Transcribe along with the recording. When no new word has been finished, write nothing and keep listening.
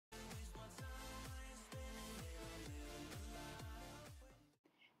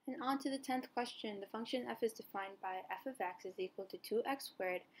on to the 10th question. The function f is defined by f of x is equal to 2x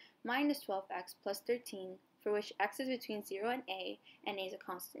squared minus 12x plus 13, for which x is between 0 and a is a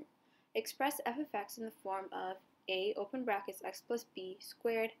constant. Express f of x in the form of a open brackets x plus b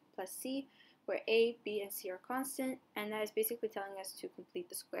squared plus c, where a, b, and c are constant, and that is basically telling us to complete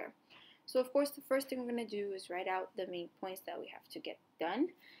the square. So of course the first thing we're going to do is write out the main points that we have to get done,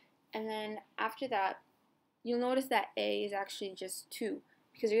 and then after that you'll notice that a is actually just 2,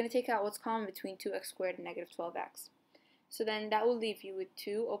 because you're going to take out what's common between 2x squared and negative 12x. So then that will leave you with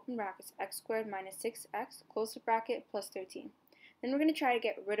 2 open brackets x squared minus 6x close the bracket plus 13. Then we're going to try to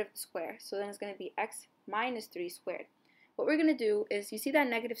get rid of the square, so then it's going to be x minus 3 squared. What we're going to do is, you see that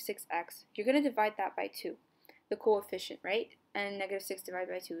negative 6x, you're going to divide that by 2, the coefficient, right? And negative 6 divided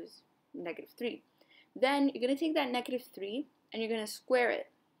by 2 is negative 3. Then you're going to take that negative 3 and you're going to square it.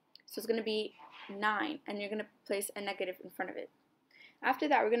 So it's going to be 9, and you're going to place a negative in front of it. After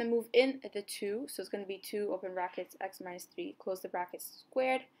that, we're going to move in the 2, so it's going to be 2 open brackets x minus 3 close the brackets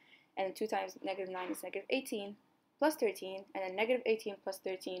squared, and 2 times negative 9 is negative 18 plus 13, and then negative 18 plus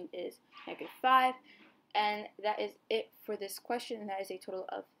 13 is negative 5, and that is it for this question, and that is a total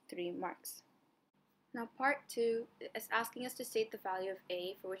of 3 marks. Now part 2 is asking us to state the value of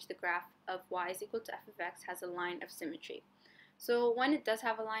a for which the graph of y is equal to f of x has a line of symmetry. So when it does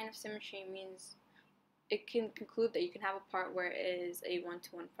have a line of symmetry, it means it can conclude that you can have a part where it is a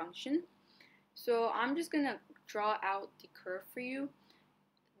one-to-one function. So I'm just going to draw out the curve for you.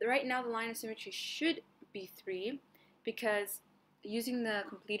 Right now the line of symmetry should be 3, because using the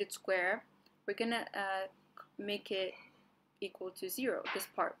completed square, we're going to make it equal to 0, this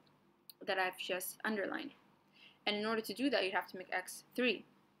part that I've just underlined. And in order to do that, you'd have to make x 3.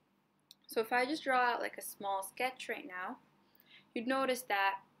 So if I just draw out like a small sketch right now, you'd notice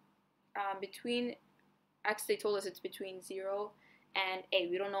that between x, they told us it's between 0 and a.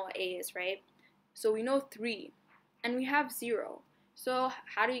 We don't know what a is, right? So we know 3, and we have 0. So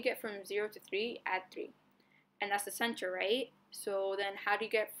how do you get from 0 to 3? Add 3. And that's the center, right? So then how do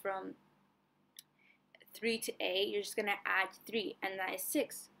you get from 3 to a? You're just going to add 3, and that is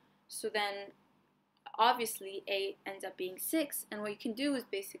 6. So then obviously a ends up being 6, and what you can do is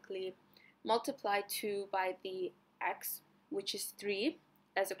basically multiply 2 by the x, which is 3,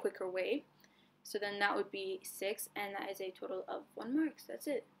 as a quicker way. So then that would be 6, and that is a total of 1 mark. So that's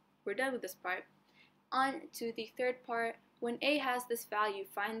it. We're done with this part. On to the third part. When a has this value,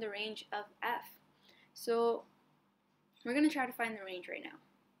 find the range of f. So we're going to try to find the range right now.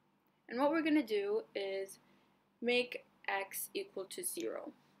 And what we're going to do is make x equal to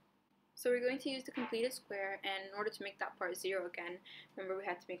 0. So we're going to use the completed square, and in order to make that part 0 again, remember we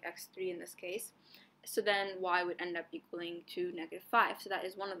had to make x 3 in this case. So then y would end up equaling to negative 5, so that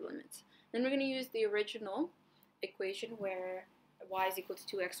is one of the limits. Then we're going to use the original equation where y is equal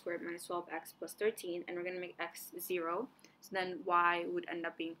to 2x squared minus 12x plus 13, and we're going to make x 0, so then y would end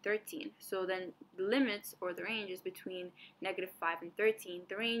up being 13. So then the limits, or the range, is between negative 5 and 13.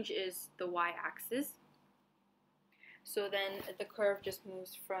 The range is the y-axis. So then the curve just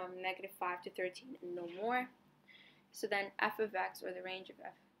moves from negative 5 to 13 and no more. So then f of x, or the range of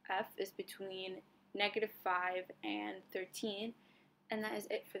f, is between negative 5 and 13, and that is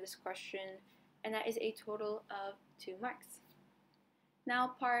it for this question, and that is a total of 2 marks.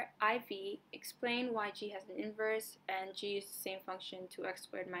 Now part IV, explain why g has an inverse, and g is the same function, 2x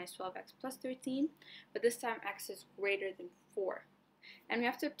squared minus 12x plus 13, but this time x is greater than 4. And we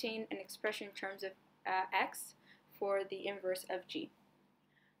have to obtain an expression in terms of x for the inverse of g.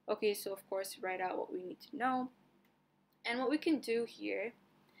 Okay, so of course write out what we need to know. And what we can do here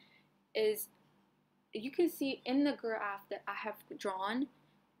is, you can see in the graph that I have drawn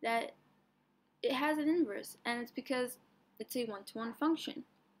that it has an inverse, and it's because it's a one-to-one function.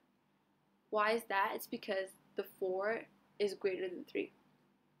 Why is that? It's because the 4 is greater than 3,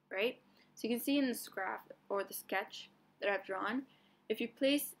 right? So you can see in this graph, or the sketch that I've drawn, if you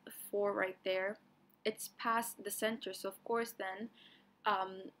place a 4 right there, it's past the center, so of course then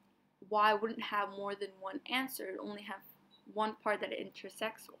y wouldn't have more than one answer. It only have one part that it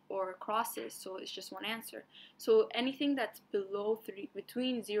intersects or crosses, so it's just one answer. So anything that's below 3,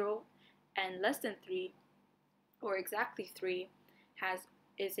 between 0 and less than 3, or exactly 3,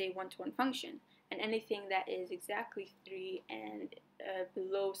 is a one-to-one function, and anything that is exactly 3 and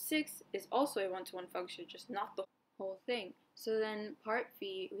below 6 is also a one-to-one function, just not the whole thing. So then part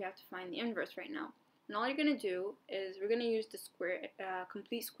V, we have to find the inverse right now. And all you're going to do is we're going to use the square,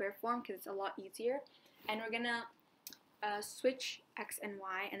 complete square form, because it's a lot easier. And we're going to switch x and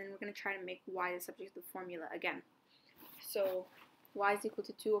y, and then we're going to try to make y the subject of the formula again. So y is equal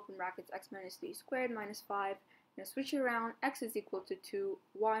to 2 open brackets x minus 3 squared minus 5 We're going to switch it around. X is equal to 2,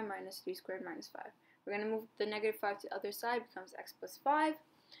 y minus 3 squared minus 5. We're going to move the negative 5 to the other side, becomes x plus 5.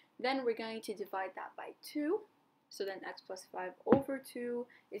 Then we're going to divide that by 2. So then x plus 5 over 2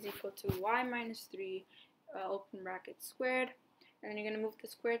 is equal to y minus 3, open bracket, squared. And then you're going to move the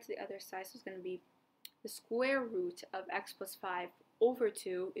square to the other side, so it's going to be the square root of x plus 5 over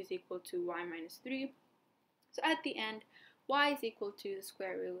 2 is equal to y minus 3. So at the end, y is equal to the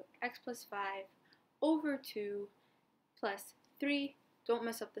square root x plus 5 over 2 plus 3. Don't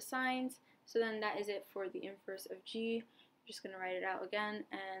mess up the signs. So then that is it for the inverse of g. I'm just going to write it out again,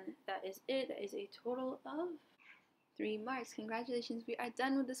 and that is it. That is a total of 3 marks. Congratulations, we are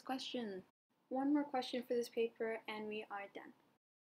done with this question. One more question for this paper, and we are done.